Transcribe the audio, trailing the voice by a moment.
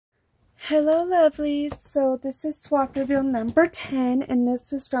Hello lovelies, so this is swap reveal number 10 and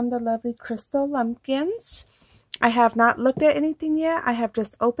this is from the lovely Crystal Lumpkins. I have not looked at anything yet, I have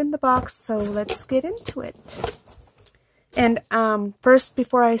just opened the box, so let's get into it. And first,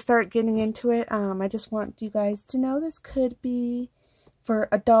 before I start getting into it, I just want you guys to know this could be for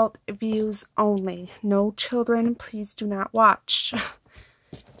adult views only. No children, please do not watch.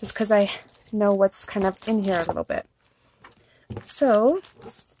 Just because I know what's kind of in here a little bit. So,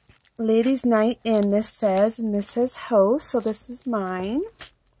 Ladies' Night In, this says, and this says host, so this is mine.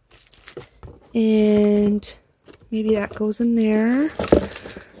 And maybe that goes in there.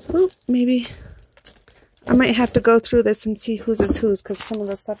 Oop, maybe I might have to go through this and see whose is whose, because some of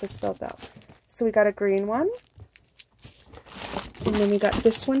the stuff is spelled out. So we got a green one. And then we got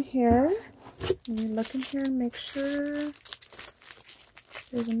this one here. Let me look in here and make sure.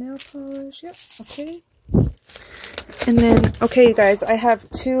 There's a nail polish. Yep, okay. And then, okay, you guys, I have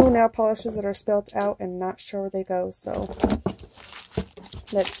two nail polishes that are spelled out and not sure where they go, so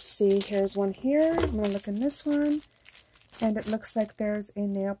let's see. Here's one here. I'm going to look in this one, and it looks like there's a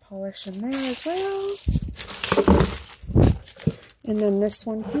nail polish in there as well. And then this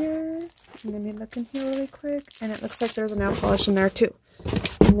one here, and let me look in here really quick, and it looks like there's a nail polish in there too.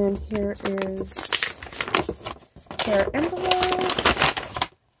 And then here is their envelope,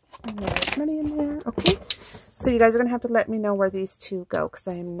 and there's money in there. Okay. So you guys are going to have to let me know where these two go because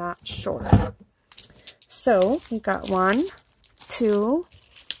I am not sure. So we got 1, 2,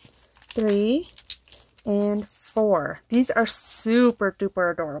 3, and 4. These are super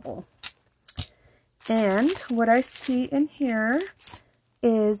duper adorable. And what I see in here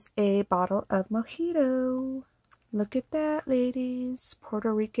is a bottle of mojito. Look at that, ladies.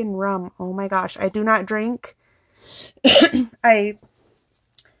 Puerto Rican rum. Oh my gosh. I do not drink. I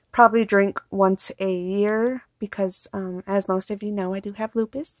probably drink once a year because, as most of you know, I do have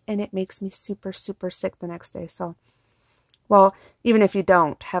lupus, and it makes me super, super sick the next day. So, well, even if you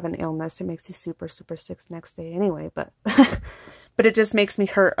don't have an illness, it makes you super, super sick the next day anyway, but, but it just makes me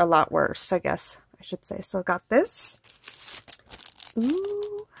hurt a lot worse, I guess I should say. So I got this.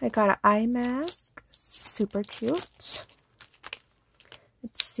 Ooh, I got an eye mask. Super cute.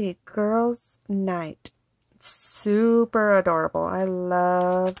 Let's see, Girls' Night. Super adorable. I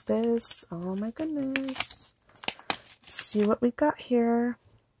love this. Oh my goodness. Let's see what we got here.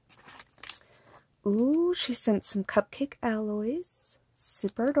 Ooh, she sent some cupcake alloys.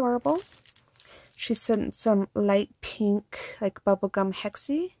 Super adorable. She sent some light pink, like bubblegum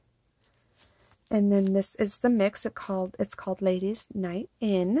hexie. And then this is the mix. It's called Ladies' Night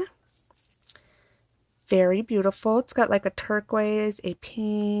In. Very beautiful. It's got like a turquoise, a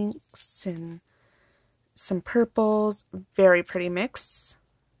pinks, and some purples. Very pretty mix.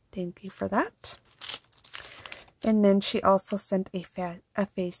 Thank you for that. And then she also sent a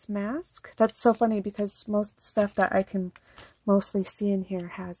face mask. That's so funny because most stuff that I can mostly see in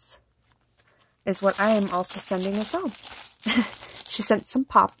here is what I am also sending as well. She sent some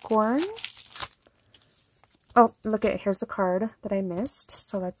popcorn. Oh, look at it. Here's a card that I missed.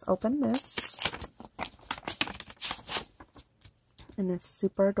 So let's open this. And a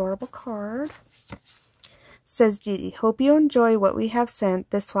super adorable card. Says Dee Dee, hope you enjoy what we have sent.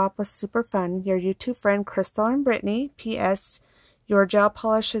 This swap was super fun. Your YouTube friend Crystal and Brittany. P.S. Your gel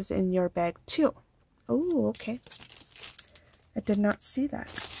polish is in your bag too. Oh, okay. I did not see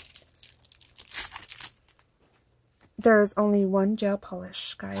that. There's only one gel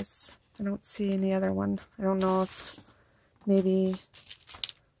polish, guys. I don't see any other one. I don't know if maybe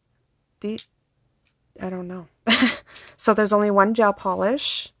I don't know. So there's only one gel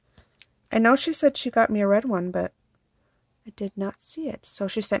polish. I know she said she got me a red one, but I did not see it. So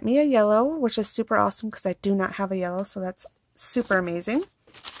she sent me a yellow, which is super awesome because I do not have a yellow, so that's super amazing.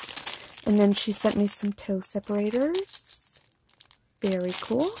 And then she sent me some toe separators. Very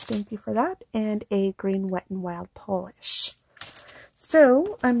cool. Thank you for that. And a green Wet n Wild polish.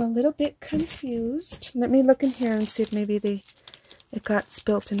 So I'm a little bit confused. Let me look in here and see if maybe it got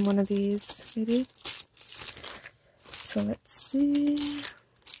spilt in one of these, maybe. So let's see.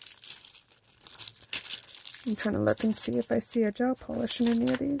 I'm trying to look and see if I see a gel polish in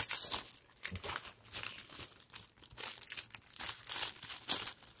any of these.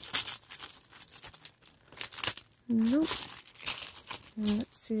 Nope. And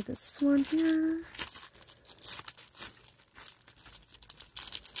let's see this one here.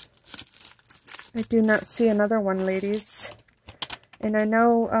 I do not see another one, ladies. And I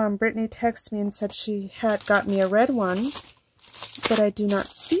know Brittany texted me and said she had got me a red one, but I do not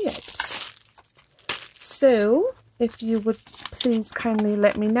see it. So, if you would please kindly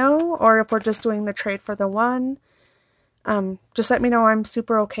let me know, or if we're just doing the trade for the one, Just let me know. I'm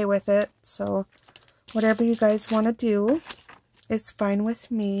super okay with it. So whatever you guys want to do is fine with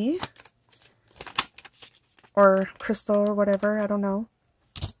me. Or Crystal or whatever. I don't know.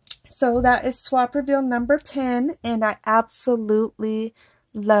 So that is swap reveal number 10. And I absolutely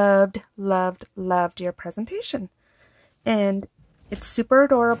loved your presentation. And it's super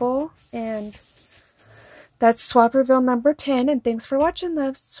adorable. And that's swap reveal number 10. And thanks for watching,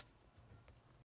 loves.